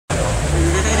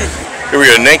Here we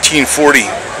got a 1940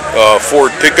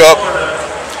 Ford Pickup.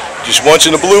 Just once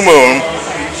in the blue moon,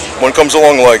 one comes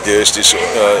along like this. This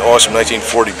awesome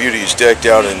 1940 beauty is decked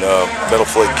out in metal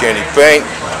flake candy paint.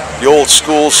 The old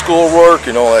school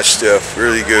work and all that stuff.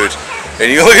 Really good.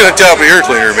 And you look at the top of the air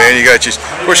cleaner, man. You got just,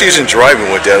 of course, he isn't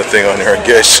driving with that thing on there, I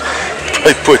guess.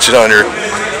 Probably puts it on there.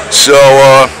 So,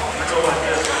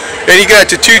 and you got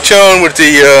the two-tone with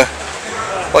the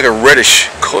like a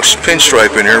reddish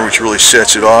pinstripe in here, which really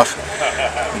sets it off.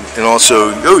 And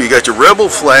also, oh, you got the Rebel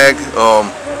flag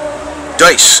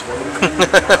dice.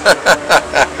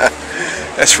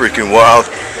 That's freaking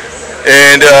wild.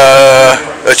 And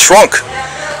a trunk.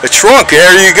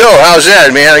 There you go. How's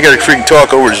that, man? I gotta freaking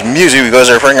talk over his music because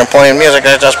they're freaking playing music.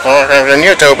 I just on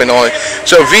YouTube and all that.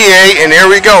 So VA, and there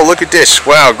we go. Look at this.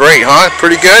 Wow, great, huh?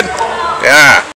 Pretty good. Yeah.